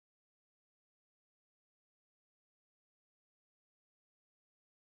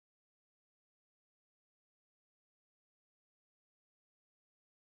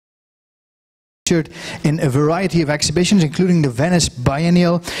featured in a variety of exhibitions, including the Venice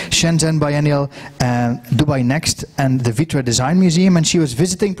Biennial, Shenzhen Biennial, Dubai Next, and the Witte Design Museum. And she was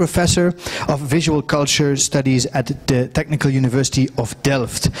visiting professor of visual culture studies at the Technical University of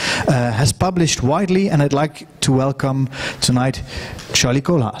Delft. Has published widely, and I'd like to welcome tonight Charlie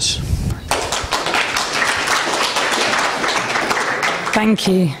Koolhaas. Thank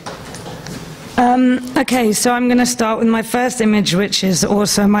you. Okay, so I'm going to start with my first image, which is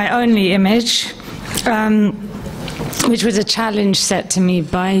also my only image, which was a challenge set to me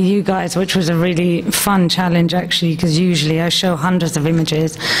by you guys, which was a really fun challenge, actually, because usually I show hundreds of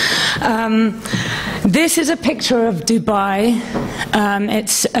images. This is a picture of Dubai.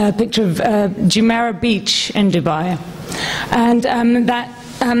 It's a picture of Jumeirah Beach in Dubai.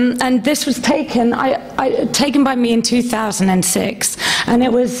 And this was taken by me in 2006, and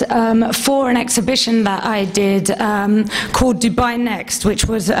it was for an exhibition that I did called Dubai Next, which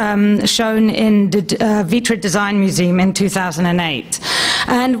was shown in the Witte Design Museum in 2008.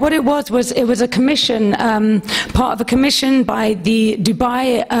 And what it was a commission, part of a commission by the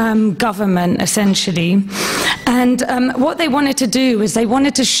Dubai government, essentially. And what they wanted to do is they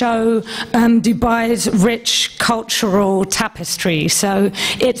wanted to show Dubai's rich cultural tapestry. So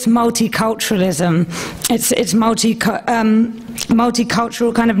it's multiculturalism, it's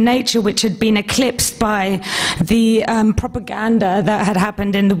multicultural kind of nature, which had been eclipsed by the propaganda that had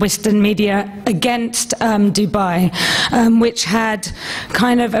happened in the Western media against Dubai, which had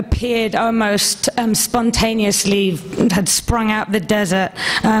kind of appeared almost spontaneously, had sprung out the desert,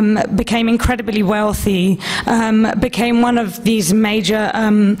 became incredibly wealthy, became one of these major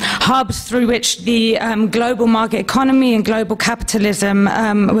hubs through which the global market economy and global capitalism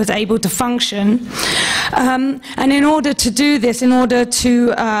was able to function. And in order to do this, in order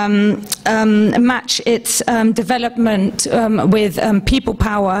to match its development with people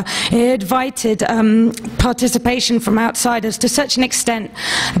power, it invited participation from outsiders to such an extent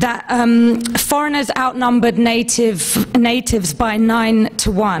that foreigners outnumbered natives by 9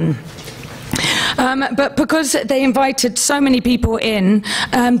 to 1. But because they invited so many people in,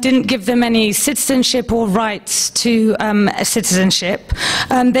 didn't give them any citizenship or rights to citizenship,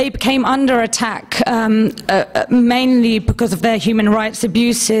 they became under attack, mainly because of their human rights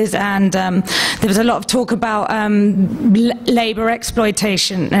abuses, and there was a lot of talk about labor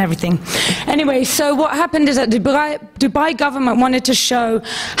exploitation and everything. Anyway, so what happened is that the Dubai government wanted to show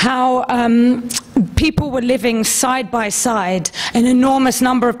how people were living side by side, an enormous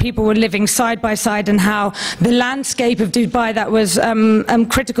number of people were living side by side, and how the landscape of Dubai that was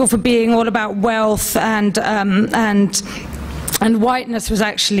critical for being all about wealth and whiteness was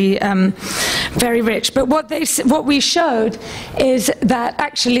actually very rich. But what we showed is that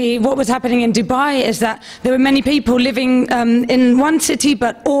actually what was happening in Dubai is that there were many people living in one city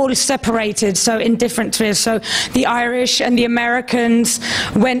but all separated, so in different spheres. So the Irish and the Americans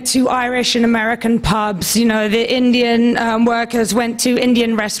went to Irish and American pubs, you know, the Indian workers went to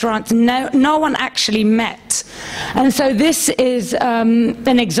Indian restaurants. No one actually met. And so this is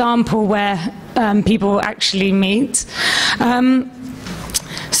an example where people actually meet.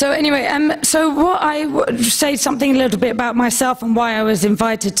 So anyway, so what I would say something a little bit about myself and why I was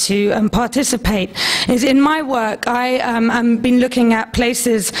invited to participate is in my work I have been looking at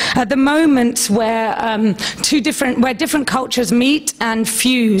places at the moment where different cultures meet and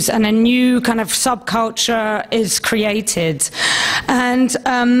fuse, and a new kind of subculture is created. And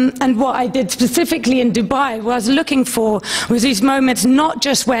what I did specifically in Dubai was looking for was these moments not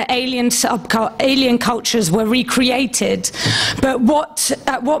just where alien cultures were recreated, but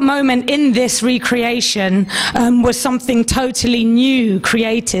at what moment in this recreation was something totally new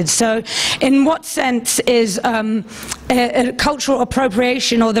created. So in what sense is a cultural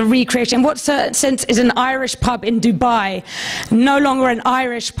appropriation or the recreation, in what sense is an Irish pub in Dubai no longer an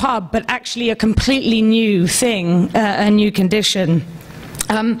Irish pub but actually a completely new thing, a new condition?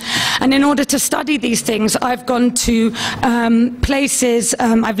 And in order to study these things, I've gone to places,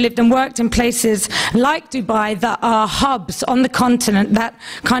 I've lived and worked in places like Dubai that are hubs on the continent that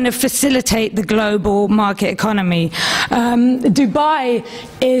kind of facilitate the global market economy. Dubai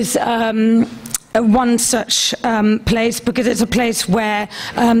is one such place, because it's a place where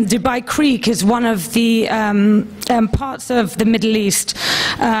Dubai Creek is one of the parts of the Middle East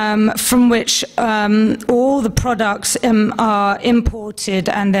from which all the products are imported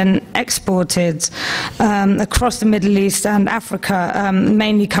and then exported across the Middle East and Africa,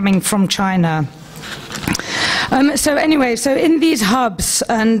 mainly coming from China. So anyway, so in these hubs,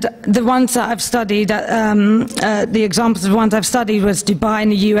 and the ones that I've studied, the examples of the ones I've studied was Dubai in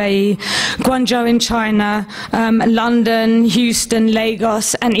the UAE, Guangzhou in China, London, Houston,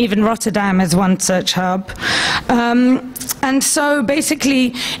 Lagos, and even Rotterdam as one such hub. And so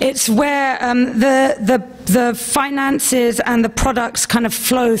basically it's where the finances and the products kind of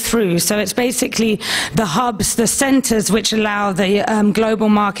flow through. So it's basically the hubs, the centers which allow the global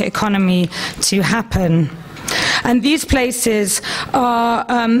market economy to happen. And these places are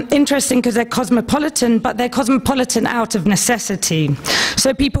interesting because they're cosmopolitan, but they're cosmopolitan out of necessity.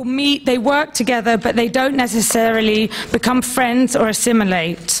 So people meet, they work together, but they don't necessarily become friends or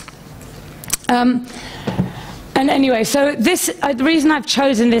assimilate. And anyway, so this, the reason I've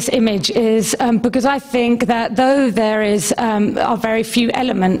chosen this image is because I think that though there are very few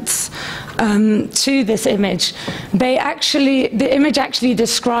elements to this image, the image actually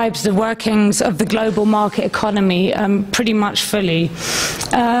describes the workings of the global market economy pretty much fully.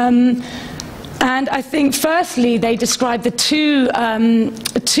 And I think, firstly, they describe the two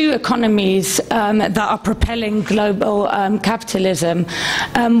economies that are propelling global capitalism.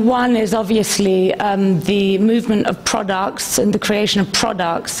 One is obviously the movement of products and the creation of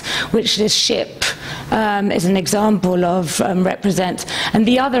products, which this ship is an example of, represents. And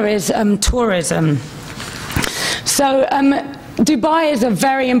the other is tourism. So Dubai is a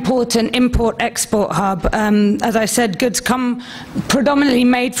very important import-export hub. As I said, goods come predominantly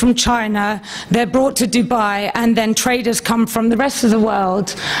made from China, they're brought to Dubai, and then traders come from the rest of the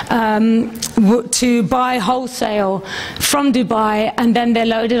world to buy wholesale from Dubai, and then they're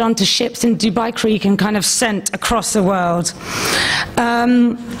loaded onto ships in Dubai Creek and kind of sent across the world.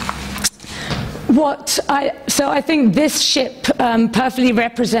 So I think this ship perfectly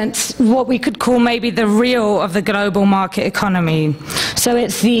represents what we could call maybe the real of the global market economy. So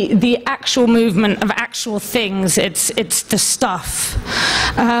it's the actual movement of actual things, it's the stuff.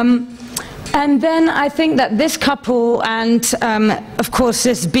 And then I think that this couple and, of course,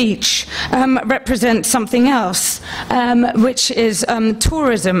 this beach represent something else, which is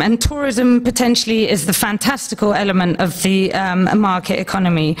tourism. And tourism potentially is the fantastical element of the market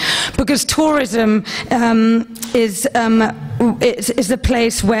economy, because tourism is the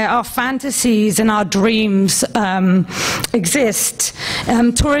place where our fantasies and our dreams exist.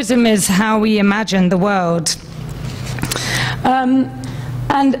 Tourism is how we imagine the world.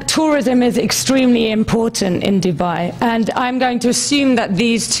 And tourism is extremely important in Dubai. And I'm going to assume that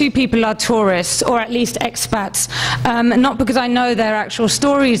these two people are tourists, or at least expats, not because I know their actual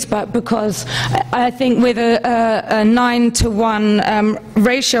stories, but because I think with a 9-to-1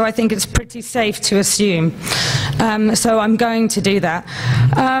 ratio, I think it's pretty safe to assume. So I'm going to do that.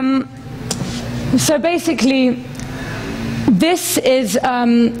 So basically, this is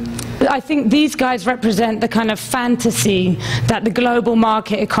I think these guys represent the kind of fantasy that the global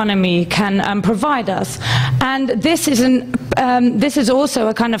market economy can provide us. And this is also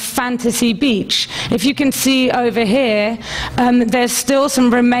a kind of fantasy beach. If you can see over here, there's still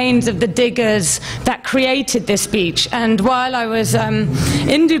some remains of the diggers that created this beach. And while I was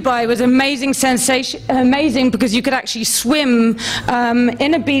in Dubai, it was amazing because you could actually swim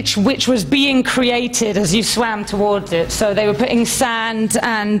in a beach which was being created as you swam towards it. So they were putting sand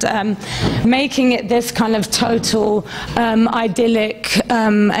and making it this kind of total idyllic,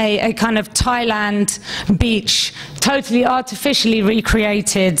 a kind of Thailand beach, totally artificially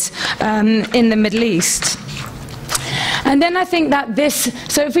recreated in the Middle East. And then I think that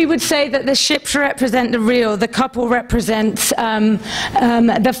so if we would say that the ships represent the real, the couple represents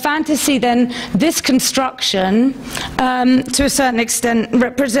the fantasy, then this construction, to a certain extent,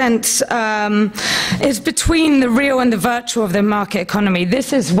 represents, is between the real and the virtual of the market economy.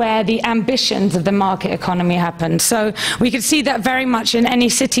 This is where the ambitions of the market economy happen. So we could see that very much in any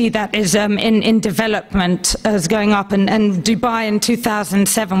city that is in development as going up, and Dubai in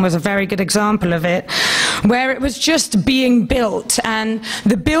 2007 was a very good example of it, where it was just being built, and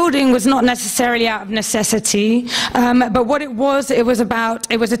the building was not necessarily out of necessity, but what it was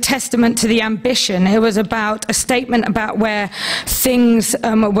a testament to the ambition. It was about a statement about where things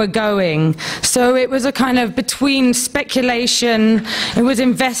were going. So it was a kind of between speculation, it was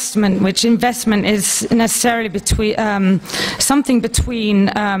investment, which investment is necessarily between something between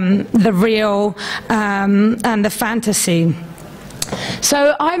the real and the fantasy.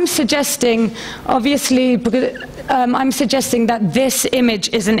 So I'm suggesting, obviously, because I'm suggesting that this image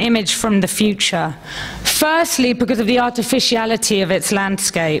is an image from the future. Firstly, because of the artificiality of its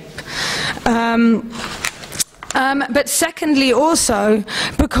landscape. But secondly, also,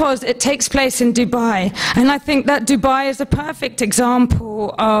 because it takes place in Dubai. And I think that Dubai is a perfect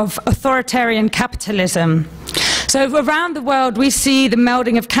example of authoritarian capitalism. So around the world, we see the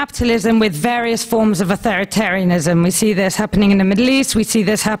melding of capitalism with various forms of authoritarianism. We see this happening in the Middle East, we see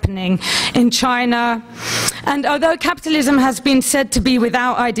this happening in China. And although capitalism has been said to be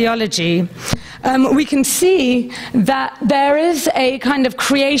without ideology, we can see that there is a kind of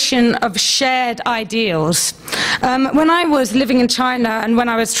creation of shared ideals. When I was living in China and when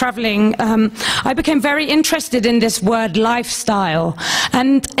I was traveling, I became very interested in this word lifestyle.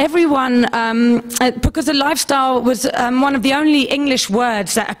 And everyone, because the lifestyle was one of the only English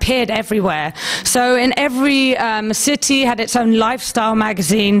words that appeared everywhere. So in every city had its own lifestyle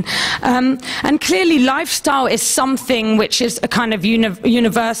magazine. And clearly lifestyle is something which is a kind of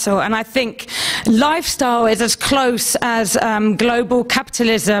universal. And I think lifestyle is as close as global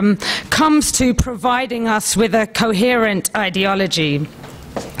capitalism comes to providing us with a coherent ideology.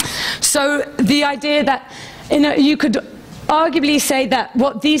 So the idea that, you could arguably say that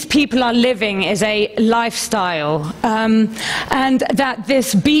what these people are living is a lifestyle, and that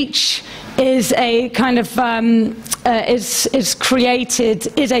this beach is a kind of is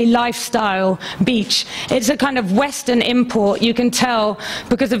a lifestyle beach. It's a kind of Western import, you can tell,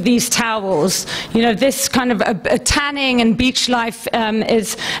 because of these towels. You know, this kind of a tanning and beach life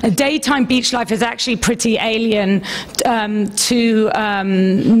is a daytime beach life is actually pretty alien to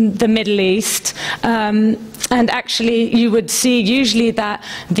the Middle East. And actually, you would see usually that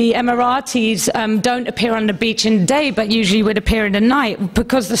the Emiratis don't appear on the beach in the day, but usually would appear in the night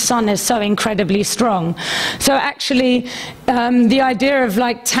because the sun is so incredibly strong. So actually, the idea of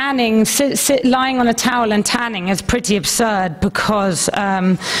like tanning, lying on a towel and tanning is pretty absurd because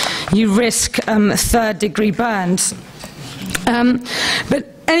you risk third-degree burns. But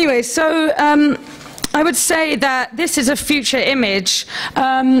anyway, so I would say that this is a future image,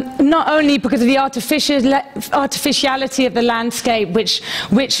 not only because of the artificiality of the landscape, which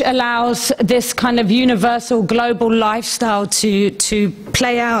allows this kind of universal global lifestyle to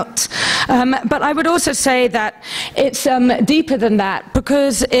play out, but I would also say that it's deeper than that,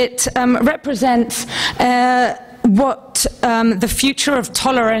 because it represents what the future of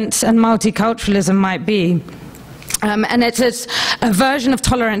tolerance and multiculturalism might be. And it's a version of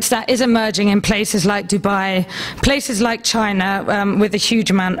tolerance that is emerging in places like Dubai, places like China, with a huge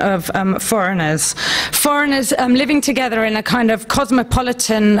amount of foreigners. Foreigners living together in a kind of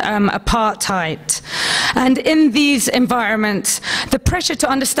cosmopolitan apartheid. And in these environments, the pressure to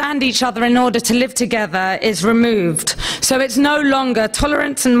understand each other in order to live together is removed. So it's no longer,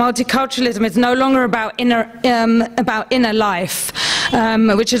 tolerance and multiculturalism is no longer about inner life,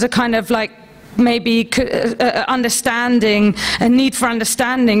 which is a kind of like maybe understanding, a need for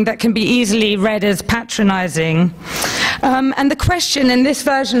understanding that can be easily read as patronizing. And the question in this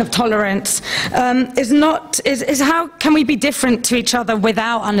version of tolerance is how can we be different to each other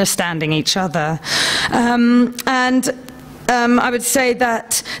without understanding each other? I would say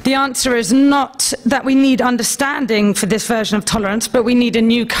that the answer is not that we need understanding for this version of tolerance, but we need a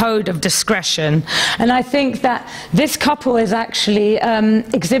new code of discretion. And I think that this couple is actually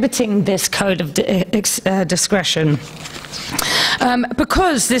exhibiting this code of discretion.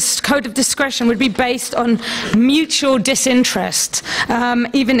 Because this code of discretion would be based on mutual disinterest,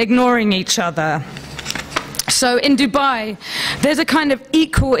 even ignoring each other. So in Dubai, there's a kind of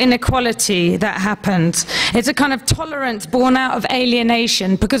equal inequality that happens. It's a kind of tolerance born out of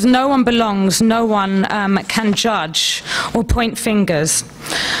alienation, because no one belongs, no one can judge or point fingers.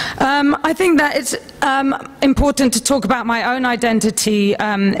 I think that it's important to talk about my own identity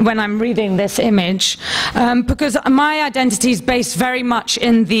when I'm reading this image, because my identity is based very much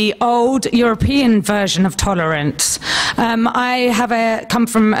in the old European version of tolerance. I come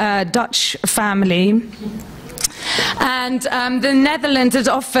from a Dutch family. And the Netherlands is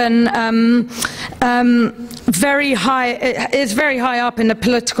often very high up in the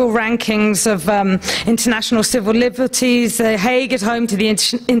political rankings of international civil liberties. The Hague is home to the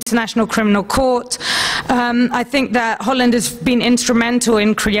International Criminal Court. I think that Holland has been instrumental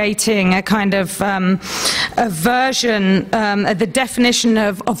in creating a kind of a version, the definition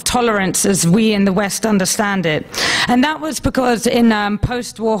of tolerance as we in the West understand it. And that was because in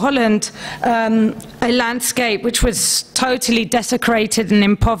post-war Holland, a landscape which was totally desecrated and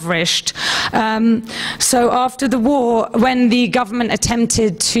impoverished. So after the war, when the government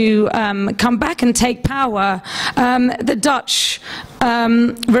attempted to come back and take power, the Dutch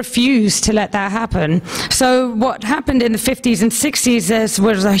refused to let that happen. So what happened in the 50s and 60s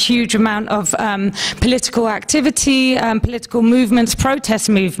was a huge amount of political activity, political movements, protest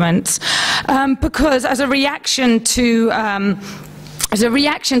movements, because as a reaction to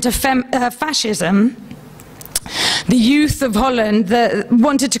fascism, the youth of Holland that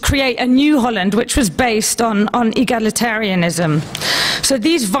wanted to create a new Holland, which was based on egalitarianism. So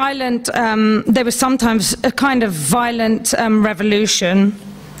these violent, there was sometimes a kind of violent revolution,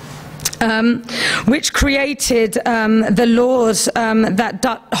 which created the laws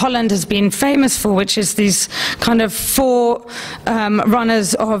that Holland has been famous for, which is these kind of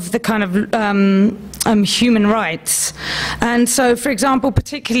forerunners of the kind of human rights. And so, for example,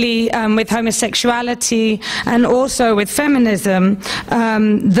 particularly with homosexuality and also with feminism,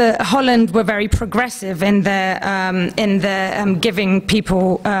 the Holland were very progressive in their giving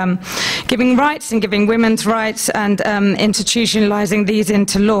people giving rights and giving women's rights and institutionalizing these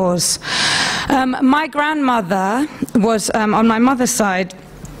into laws. My grandmother was, on my mother's side,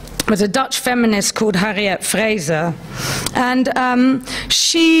 was a Dutch feminist called Harriet Fraser, and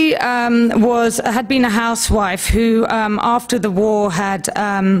she had been a housewife who, after the war, had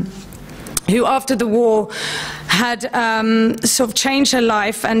sort of changed her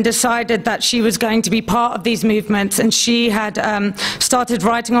life and decided that she was going to be part of these movements, and she had started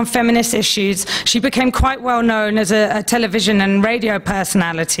writing on feminist issues. She became quite well known as a television and radio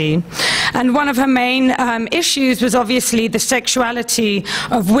personality, and one of her main issues was obviously the sexuality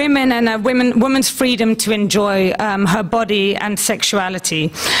of women and a woman's freedom to enjoy her body and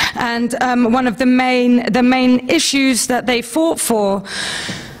sexuality. And one of the main issues that they fought for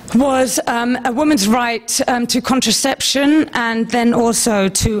was a woman's right to contraception and then also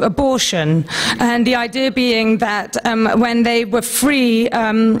to abortion. And the idea being that when they were free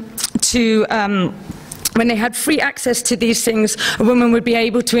when they had free access to these things, a woman would be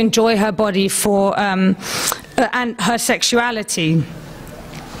able to enjoy her body and her sexuality.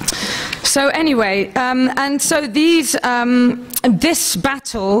 So anyway, and so this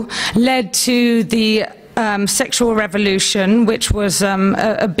battle led to the sexual revolution, which was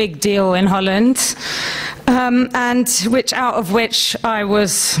a big deal in Holland, and out of which I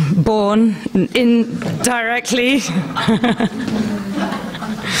was born indirectly,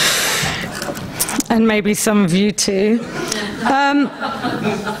 and maybe some of you too.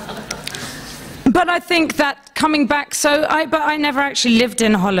 But I think that coming back, but I never actually lived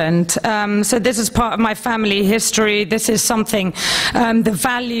in Holland. So this is part of my family history. This is something, the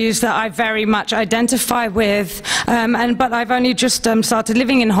values that I very much identify with. But I've only just started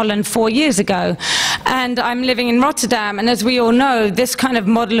living in Holland 4 years ago. And I'm living in Rotterdam. And as we all know, this kind of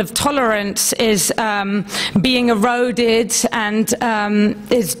model of tolerance is being eroded and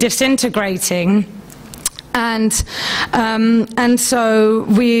is disintegrating. And so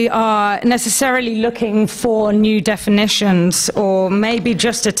we are necessarily looking for new definitions, or maybe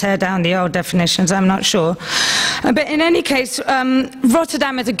just to tear down the old definitions, I'm not sure. But in any case,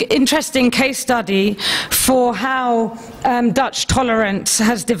 Rotterdam is an interesting case study for how Dutch tolerance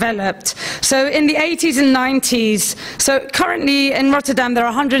has developed. So in the 80s and 90s, so currently in Rotterdam there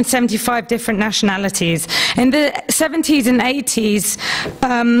are 175 different nationalities. In the 70s and 80s,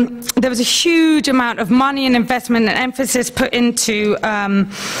 there was a huge amount of money and investment and emphasis put into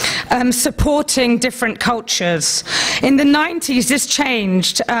supporting different cultures. In the 90s, this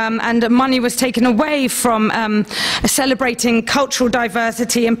changed, and money was taken away from celebrating cultural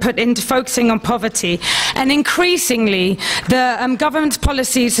diversity and put into focusing on poverty. And increasingly, the government's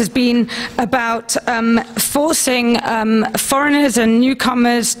policies has been about forcing foreigners and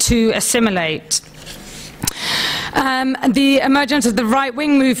newcomers to assimilate. The emergence of the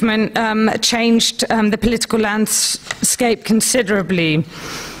right-wing movement changed the political landscape considerably.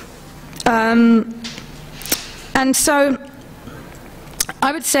 And so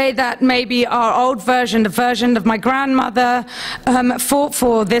I would say that maybe our old version, the version of my grandmother, fought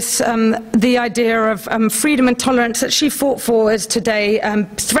for this, the idea of freedom and tolerance that she fought for is today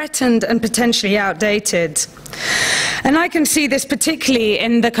threatened and potentially outdated. And I can see this particularly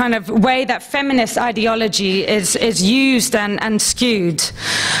in the kind of way that feminist ideology is used and skewed,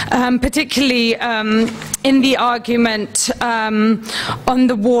 particularly in the argument on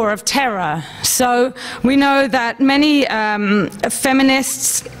the war of terror. So we know that many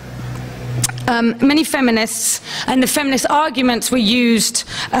feminists and the feminist arguments were used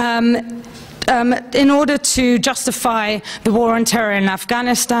in order to justify the war on terror in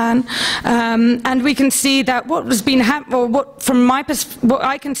Afghanistan, and we can see that what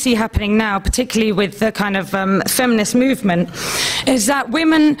I can see happening now, particularly with the kind of feminist movement, is that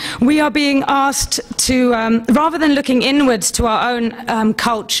women, we are being asked to, rather than looking inwards to our own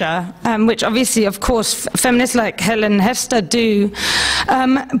culture, which obviously, of course, feminists like Helen Hester do,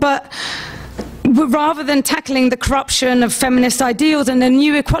 but rather than tackling the corruption of feminist ideals and the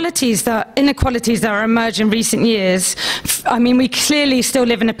new inequalities that are emerged in recent years, I mean, we clearly still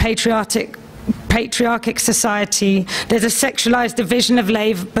live in a patriarchal patriarchic society. There's a sexualized division of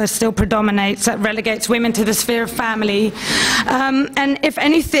labor still predominates that relegates women to the sphere of family. And if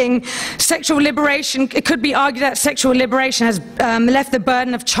anything, sexual liberation, it could be argued that sexual liberation has left the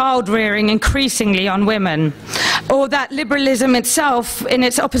burden of child rearing increasingly on women, or that liberalism itself, in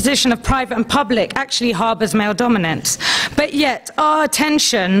its opposition of private and public, actually harbors male dominance. But yet our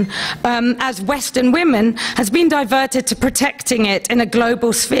attention as Western women has been diverted to protecting it in a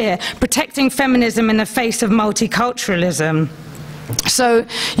global sphere, protecting feminism in the face of multiculturalism. So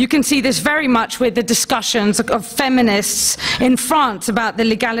you can see this very much with the discussions of feminists in France about the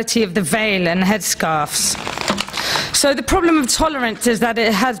legality of the veil and headscarves. So the problem of tolerance is that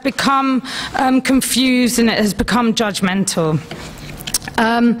it has become confused and it has become judgmental.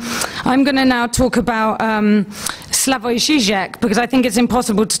 I'm going to now talk about Slavoj Žižek, because I think it's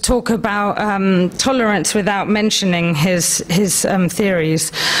impossible to talk about tolerance without mentioning his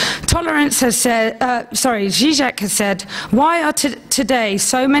theories. Žižek has said, why are today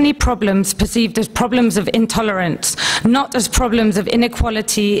so many problems perceived as problems of intolerance, not as problems of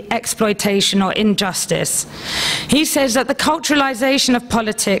inequality, exploitation, or injustice? He says that the culturalization of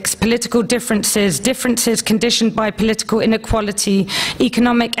politics, political differences, differences conditioned by political inequality,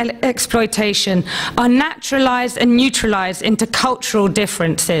 economic exploitation, are naturalized and neutralized into cultural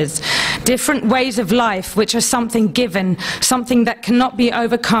differences, different ways of life which are something given, something that cannot be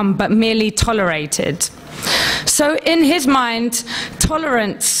overcome but merely tolerated. So in his mind,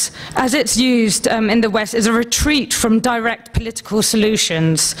 tolerance, as it's used in the West, is a retreat from direct political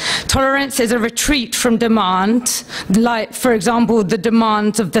solutions. Tolerance is a retreat from demand, like, for example, the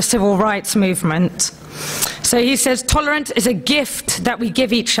demands of the civil rights movement. So he says tolerance is a gift that we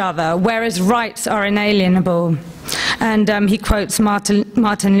give each other, whereas rights are inalienable. And he quotes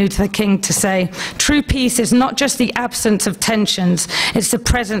Martin Luther King to say, true peace is not just the absence of tensions, it's the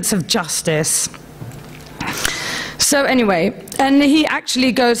presence of justice. So anyway, and he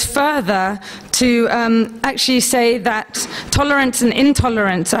actually goes further to actually say that tolerance and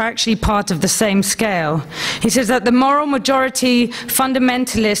intolerance are actually part of the same scale. He says that the moral majority,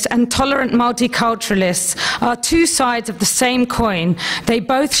 fundamentalists, and tolerant multiculturalists are two sides of the same coin. They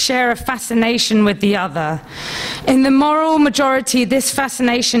both share a fascination with the other. In the moral majority, this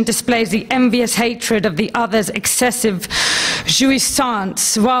fascination displays the envious hatred of the other's excessive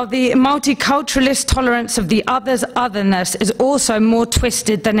jouissance, while the multiculturalist tolerance of the other's otherness is also more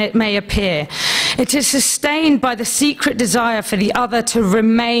twisted than it may appear. It is sustained by the secret desire for the other to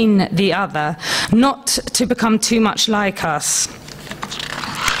remain the other, not to become too much like us.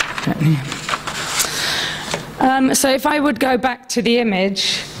 So if I would go back to the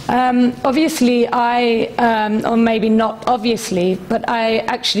image, obviously or maybe not obviously, but I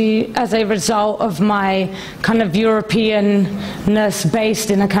actually, as a result of my kind of Europeanness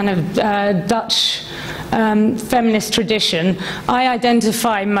based in a kind of Dutch feminist tradition, I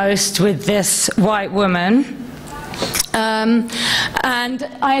identify most with this white woman. And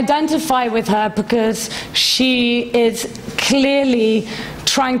I identify with her because she is clearly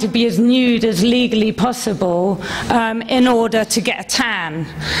trying to be as nude as legally possible in order to get a tan.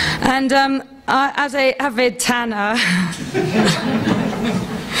 And as an avid tanner,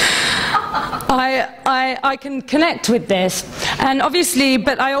 I can connect with this. And obviously,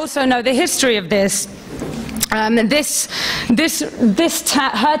 but I also know the history of this. Her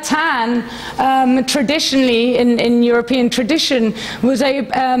tan, traditionally in European tradition, was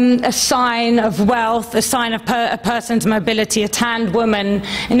a sign of wealth, a sign of a person's mobility. A tanned woman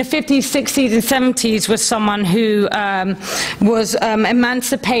in the 50s, 60s, and 70s was someone who was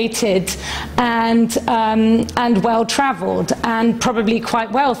emancipated and well-traveled and probably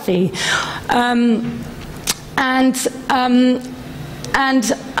quite wealthy.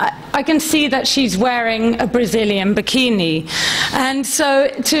 And I can see that she's wearing a Brazilian bikini. And so,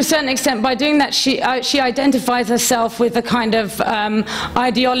 to a certain extent, by doing that, she identifies herself with a kind of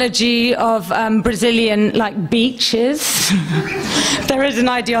ideology of Brazilian, like, beaches. There is an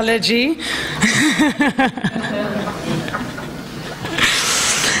ideology.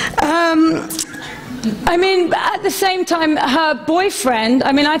 I mean, at the same time, her boyfriend,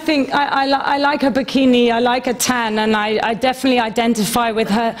 I mean, I think I like her bikini, I like her tan, and I definitely identify with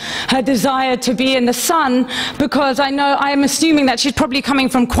her desire to be in the sun, because I'm assuming that she's probably coming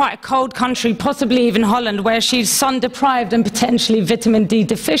from quite a cold country, possibly even Holland, where she's sun deprived and potentially vitamin D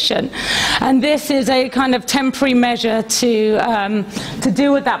deficient. And this is a kind of temporary measure to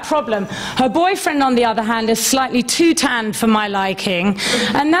deal with that problem. Her boyfriend, on the other hand, is slightly too tanned for my liking,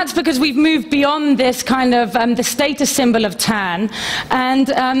 and that's because we've moved beyond this this kind of the status symbol of tan, and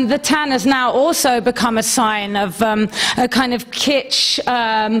the tan has now also become a sign of a kind of kitsch,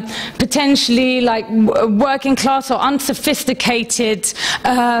 potentially like working class or unsophisticated,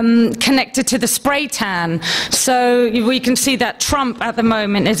 connected to the spray tan. So we can see that Trump at the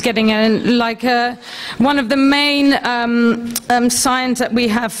moment is getting one of the main signs that we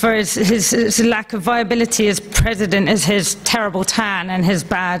have for his lack of viability as president is his terrible tan and his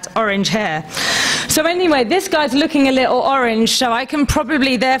bad orange hair. So anyway, this guy's looking a little orange, so I can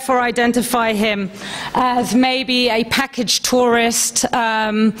probably therefore identify him as maybe a package tourist,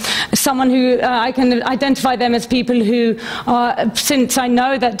 someone who I can identify them as people who are, since I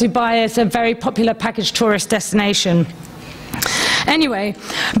know that Dubai is a very popular package tourist destination. Anyway,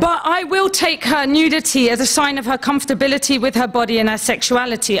 but I will take her nudity as a sign of her comfortability with her body and her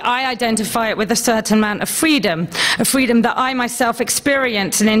sexuality. I identify it with a certain amount of freedom, a freedom that I myself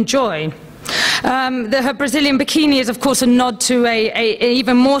experience and enjoy. Her Brazilian bikini is, of course, a nod to a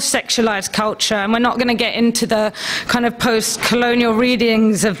even more sexualized culture, and we're not going to get into the kind of post-colonial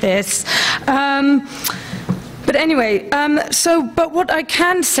readings of this. But anyway, but what I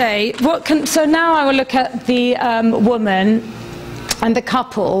can say, so now I will look at the woman and the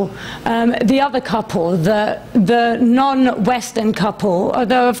couple, the other couple, the non-Western couple,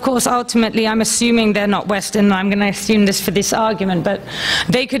 although of course ultimately I'm assuming they're not Western, I'm going to assume this for this argument, but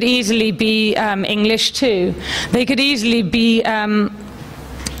they could easily be English too. They could easily be,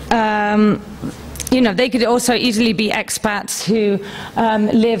 you know, they could also easily be expats who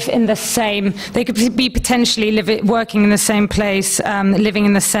live in the same, they could be potentially working in the same place, living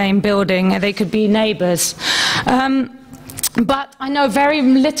in the same building, they could be neighbors. But I know very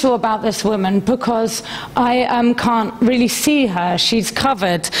little about this woman because I can't really see her. She's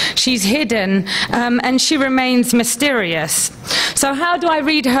covered, she's hidden, and she remains mysterious. So how do I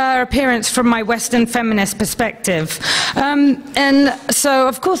read her appearance from my Western feminist perspective? And so,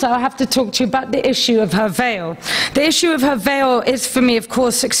 of course, I'll have to talk to you about the issue of her veil. The issue of her veil is, for me, of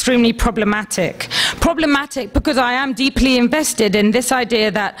course, extremely problematic. Problematic because I am deeply invested in this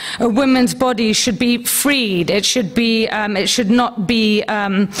idea that a woman's body should be freed. It should be, it should not be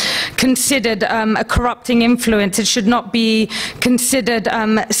considered a corrupting influence. It should not be considered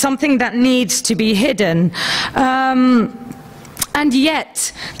something that needs to be hidden. And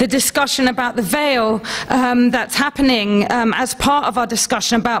yet, the discussion about the veil that's happening as part of our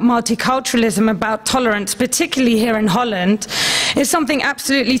discussion about multiculturalism, about tolerance, particularly here in Holland, is something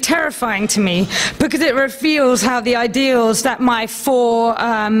absolutely terrifying to me, because it reveals how the ideals that my four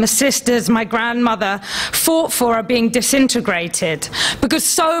sisters, my grandmother, fought for are being disintegrated. Because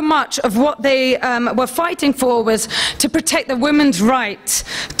so much of what they were fighting for was to protect the woman's right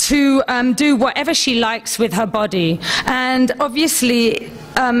to do whatever she likes with her body. And obviously,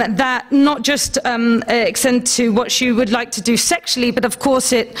 that not just extends to what she would like to do sexually, but of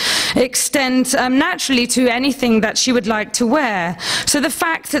course it extends naturally to anything that she would like to wear. So the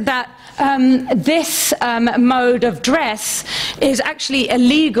fact that this mode of dress is actually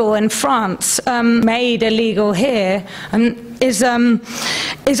illegal in France, made illegal here, is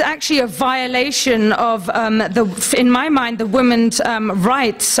actually a violation of, in my mind, the women's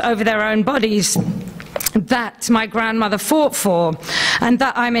rights over their own bodies that my grandmother fought for and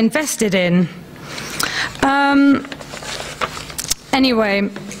that I'm invested in. Anyway,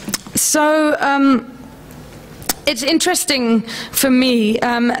 so it's interesting for me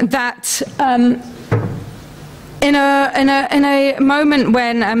that in a moment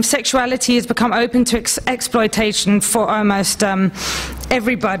when sexuality has become open to exploitation for almost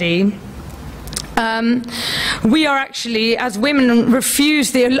everybody, we are actually, as women,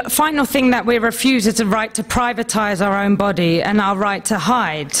 refuse, the final thing that we refuse is the right to privatize our own body and our right to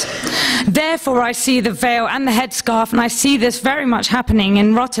hide. Therefore, I see the veil and the headscarf, and I see this very much happening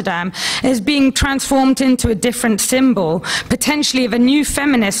in Rotterdam, as being transformed into a different symbol, potentially of a new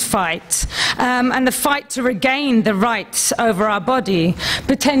feminist fight, and the fight to regain the rights over our body.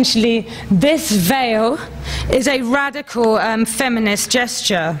 Potentially, this veil is a radical feminist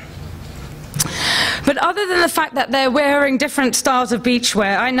gesture. But other than the fact that they're wearing different styles of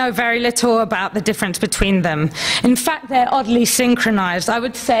beachwear, I know very little about the difference between them. In fact, they're oddly synchronized. I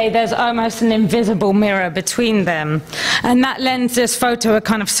would say there's almost an invisible mirror between them. And that lends this photo a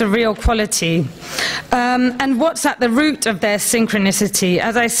kind of surreal quality. And what's at the root of their synchronicity?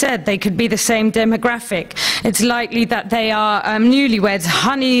 As I said, they could be the same demographic. It's likely that they are newlyweds,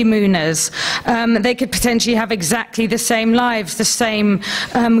 honeymooners. They could potentially have exactly the same lives, the same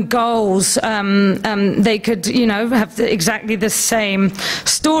goals. They could, you know, have exactly the same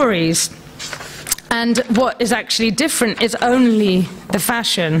stories. And what is actually different is only the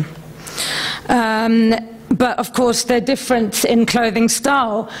fashion. But of course, the difference in clothing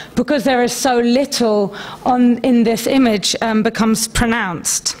style, because there is so little in this image, becomes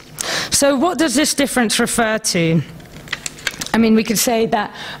pronounced. So what does this difference refer to? I mean, we could say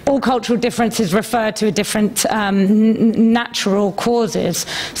that all cultural differences refer to different natural causes.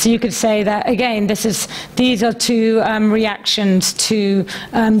 So you could say that, again, these are two reactions to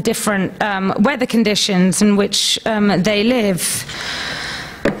different weather conditions in which they live.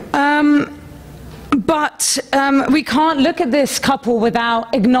 But we can't look at this couple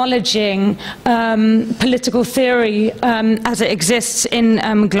without acknowledging political theory as it exists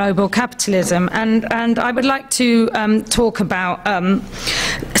in global capitalism. And I would like to talk about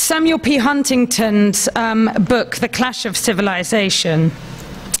Samuel P. Huntington's book, The Clash of Civilization.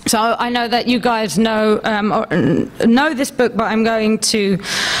 So I know that you guys know this book, but I'm going to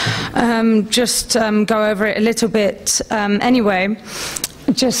just go over it a little bit anyway,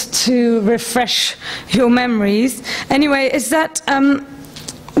 just to refresh your memories. Anyway, is that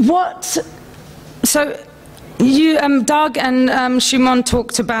Doug and Shimon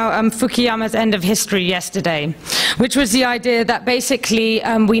talked about Fukuyama's end of history yesterday, which was the idea that basically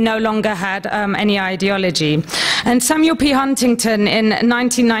we no longer had any ideology. And Samuel P. Huntington in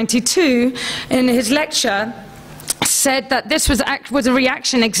 1992, in his lecture, said that this was a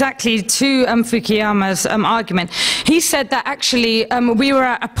reaction exactly to Fukuyama's argument. He said that actually we were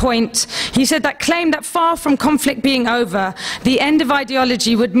at a point, he said that claimed that far from conflict being over, the end of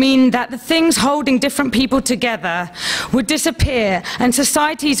ideology would mean that the things holding different people together would disappear and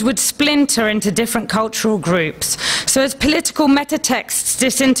societies would splinter into different cultural groups. So as political metatexts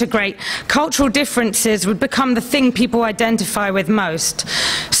disintegrate, cultural differences would become the thing people identify with most.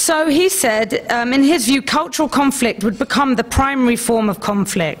 So he said, in his view, cultural conflict would become the primary form of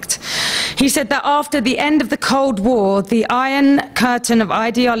conflict. He said that after the end of the Cold War, the Iron Curtain of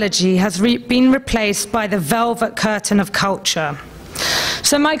ideology has been replaced by the velvet curtain of culture.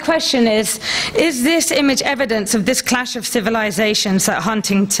 So my question is this image evidence of this clash of civilizations that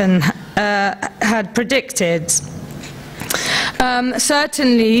Huntington had predicted?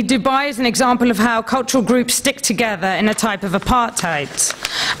 Certainly, Dubai is an example of how cultural groups stick together in a type of apartheid.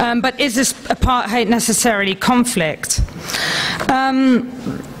 But is this apartheid necessarily conflict? And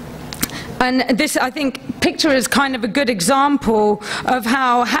this, I think, picture is kind of a good example of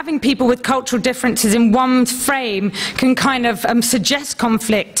how having people with cultural differences in one frame can kind of suggest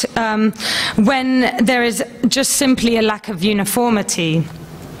conflict when there is just simply a lack of uniformity.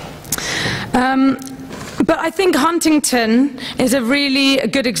 But I think Huntington is a really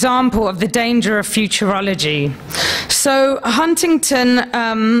good example of the danger of futurology. So Huntington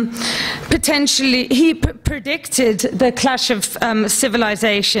he predicted the clash of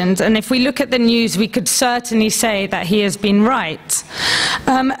civilizations, and if we look at the news, we could certainly say that he has been right.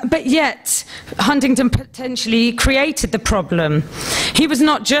 But yet, Huntington potentially created the problem. He was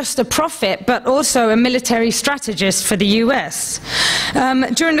not just a prophet, but also a military strategist for the US.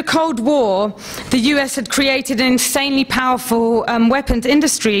 During the Cold War, the US had created an insanely powerful weapons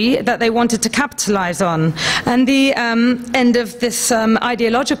industry that they wanted to capitalize on. And the end of this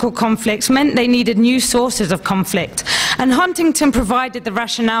ideological conflicts meant they needed new sources of conflict. And Huntington provided the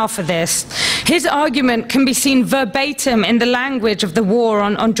rationale for this. His argument can be seen verbatim in the language of the war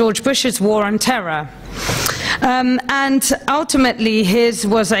on George Bush's war on terror. And ultimately, his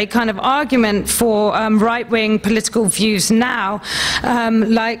was a kind of argument for right-wing political views now,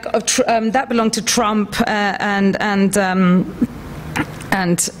 that belong to Trump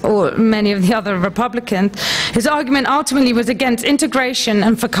or many of the other Republicans. His argument ultimately was against integration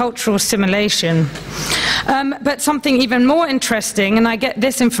and for cultural assimilation. But something even more interesting, and I get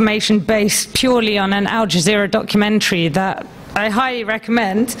this information based purely on an Al Jazeera documentary that I highly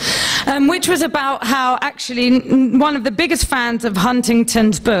recommend, which was about how actually one of the biggest fans of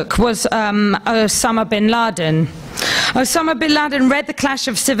Huntington's book was Osama bin Laden. Osama bin Laden read The Clash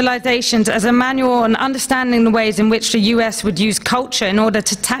of Civilizations as a manual on understanding the ways in which the US would use culture in order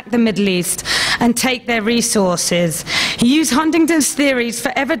to attack the Middle East and take their resources. He used Huntington's theories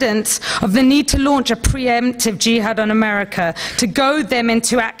for evidence of the need to launch a preemptive jihad on America to goad them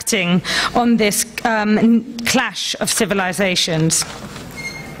into acting on this clash of civilizations.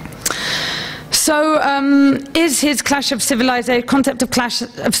 So, is his concept of clash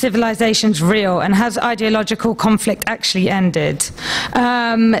of civilizations real, and has ideological conflict actually ended?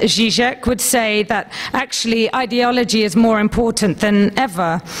 Zizek would say that actually ideology is more important than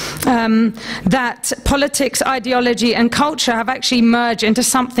ever, that politics, ideology and culture have actually merged into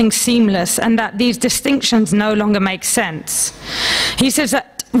something seamless, and that these distinctions no longer make sense. He says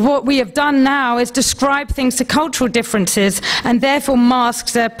that what we have done now is describe things to cultural differences and therefore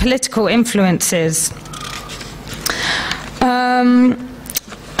masks their political influences.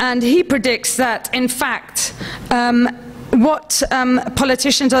 And he predicts that, in fact, what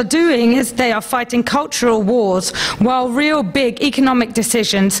politicians are doing is they are fighting cultural wars, while real big economic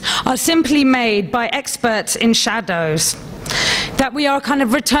decisions are simply made by experts in shadows. That we are kind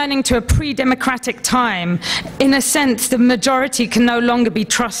of returning to a pre-democratic time. In a sense, the majority can no longer be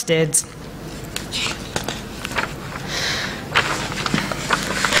trusted.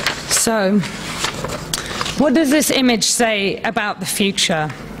 So, what does this image say about the future?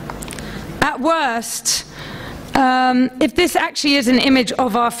 At worst, if this actually is an image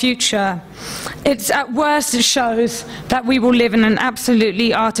of our future, at worst it shows that we will live in an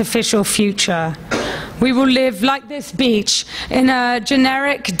absolutely artificial future. We will live like this beach in a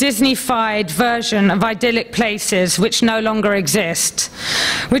generic Disney-fied version of idyllic places which no longer exist,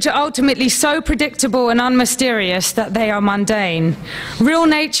 which are ultimately so predictable and unmysterious that they are mundane. Real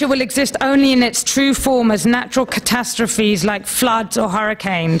nature will exist only in its true form as natural catastrophes like floods or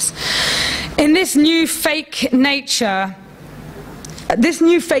hurricanes. In this new fake nature, is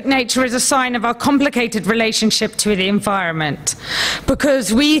a sign of our complicated relationship to the environment,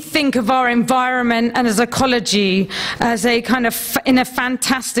 because we think of our environment and as ecology as a kind of, in a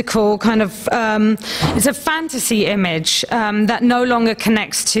fantastical kind of, it's a fantasy image that no longer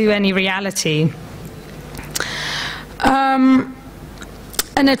connects to any reality.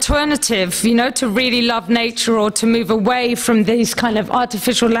 An alternative, you know, to really love nature or to move away from these kind of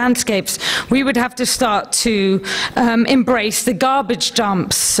artificial landscapes, we would have to start to embrace the garbage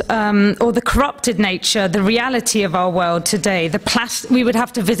dumps or the corrupted nature, the reality of our world today. We would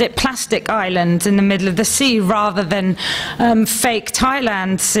have to visit plastic islands in the middle of the sea rather than fake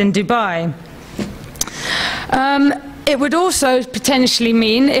Thailands in Dubai. It would also potentially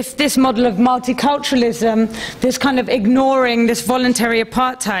mean, if this model of multiculturalism, this kind of ignoring this voluntary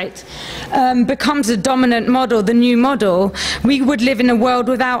apartheid, becomes a dominant model, the new model, we would live in a world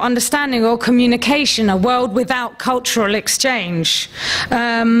without understanding or communication, a world without cultural exchange.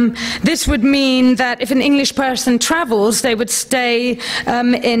 This would mean that if an English person travels, they would stay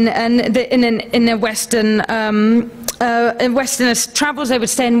in a Western Westerners travels, they would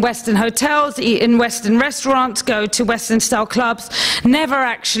stay in Western hotels, eat in Western restaurants, go to Western-style clubs, never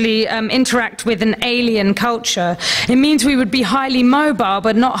actually interact with an alien culture. It means we would be highly mobile,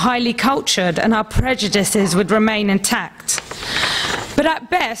 but not highly cultured, and our prejudices would remain intact. But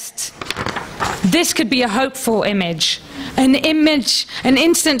at best, this could be a hopeful image, an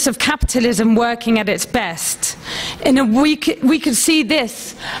instance of capitalism working at its best. We could see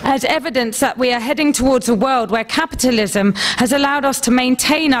this as evidence that we are heading towards a world where capitalism has allowed us to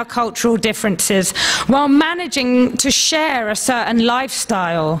maintain our cultural differences while managing to share a certain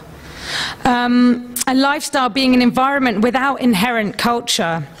lifestyle. A lifestyle being an environment without inherent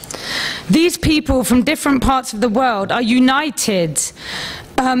culture. These people from different parts of the world are united.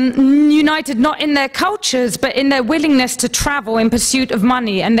 United not in their cultures, but in their willingness to travel in pursuit of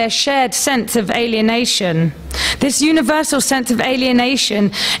money and their shared sense of alienation. This universal sense of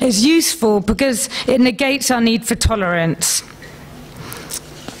alienation is useful because it negates our need for tolerance.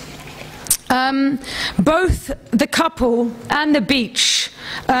 Both the couple and the beach,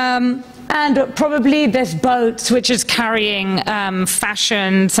 and probably this boat which is carrying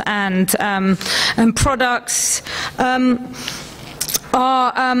fashions and products,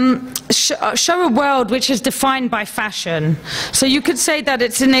 show a world which is defined by fashion. So you could say that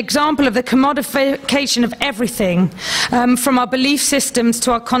it's an example of the commodification of everything, from our belief systems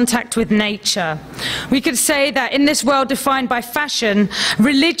to our contact with nature. We could say that in this world defined by fashion,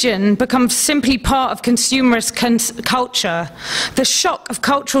 religion becomes simply part of consumerist culture. The shock of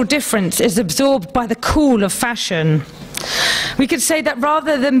cultural difference is absorbed by the cool of fashion. We could say that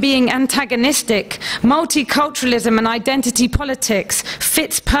rather than being antagonistic, multiculturalism and identity politics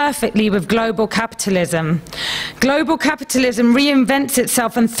fits perfectly with global capitalism. Global capitalism reinvents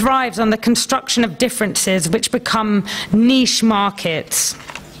itself and thrives on the construction of differences which become niche markets.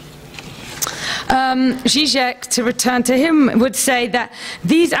 Zizek, to return to him, would say that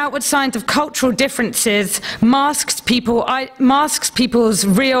these outward signs of cultural differences masks people's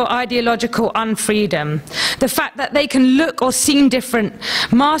real ideological unfreedom. The fact that they can look or seem different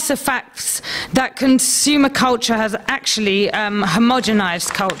masks the facts that consumer culture has actually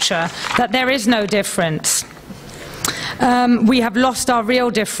homogenized culture, that there is no difference. We have lost our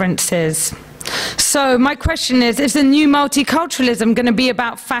real differences. So my question is the new multiculturalism going to be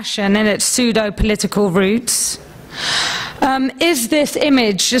about fashion and its pseudo-political roots? Is this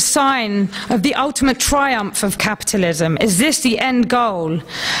image a sign of the ultimate triumph of capitalism? Is this the end goal?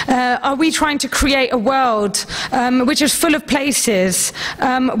 Are we trying to create a world which is full of places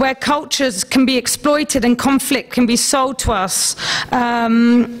where cultures can be exploited and conflict can be sold to us,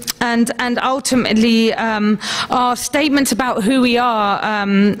 and ultimately our statements about who we are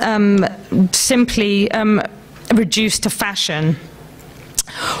simply reduced to fashion?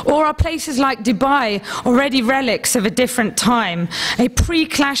 Or are places like Dubai already relics of a different time, a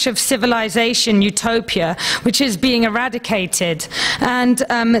pre-clash of civilization utopia which is being eradicated? And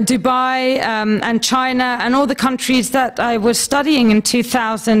Dubai and China and all the countries that I was studying in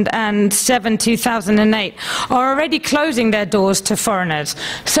 2007, 2008 are already closing their doors to foreigners.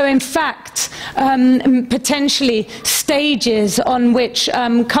 So in fact, potentially stages on which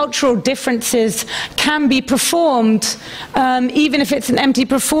cultural differences can be performed, even if it's an empty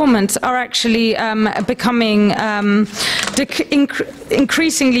performance, are actually becoming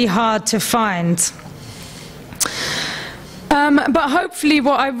increasingly hard to find. But hopefully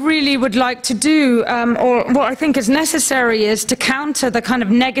what I really would like to do, or what I think is necessary, is to counter the kind of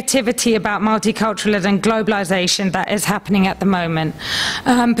negativity about multiculturalism and globalization that is happening at the moment,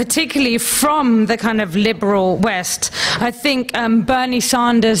 particularly from the kind of liberal West. I think Bernie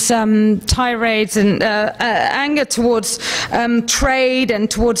Sanders' tirades and anger towards trade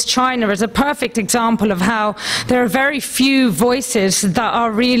and towards China is a perfect example of how there are very few voices that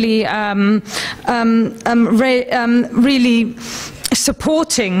are really really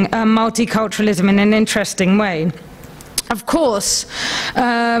supporting multiculturalism in an interesting way. Of course,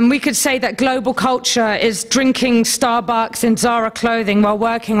 we could say that global culture is drinking Starbucks and Zara clothing while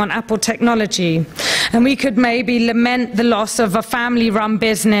working on Apple technology. And we could maybe lament the loss of a family-run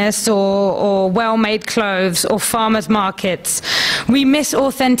business or well-made clothes or farmers' markets. We miss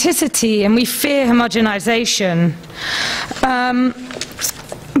authenticity and we fear homogenization.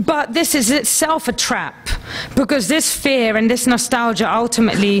 But this is itself a trap, because this fear and this nostalgia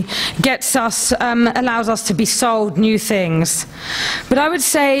ultimately gets us, allows us to be sold new things. But I would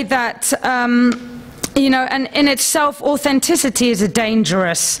say that you know, and in itself, authenticity is a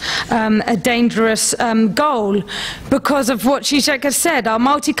dangerous goal, because of what Zizek has said. Our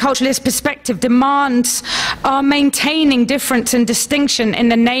multiculturalist perspective demands our maintaining difference and distinction in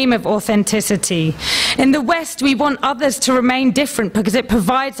the name of authenticity. In the West, we want others to remain different because it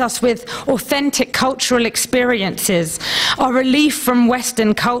provides us with authentic cultural experiences, our relief from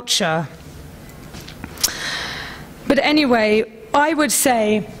Western culture. But anyway, I would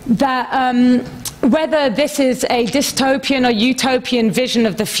say that whether this is a dystopian or utopian vision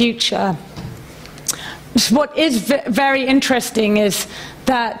of the future, what is very interesting is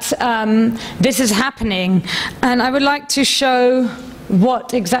that this is happening, and I would like to show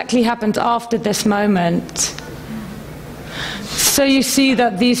what exactly happens after this moment. So you see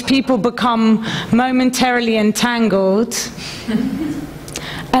that these people become momentarily entangled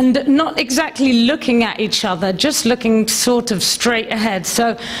and not exactly looking at each other, just looking sort of straight ahead.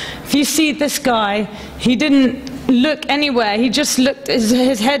 So if you see this guy, he didn't look anywhere, he just looked,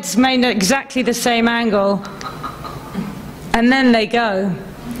 his head's made at exactly the same angle, and then they go.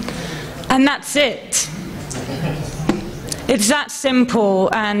 And that's it. It's that simple,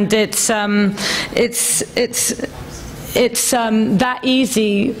 and it's that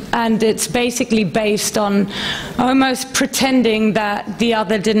easy, and it's basically based on almost pretending that the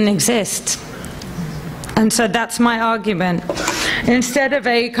other didn't exist. And so that's my argument. Instead of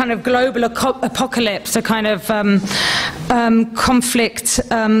a kind of global apocalypse, a kind of conflict,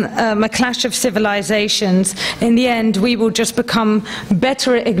 a clash of civilizations, in the end we will just become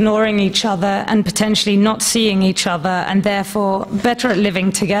better at ignoring each other and potentially not seeing each other, and therefore better at living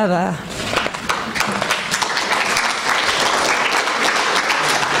together.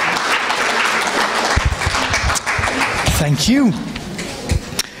 Thank you.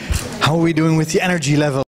 How are we doing with the energy level?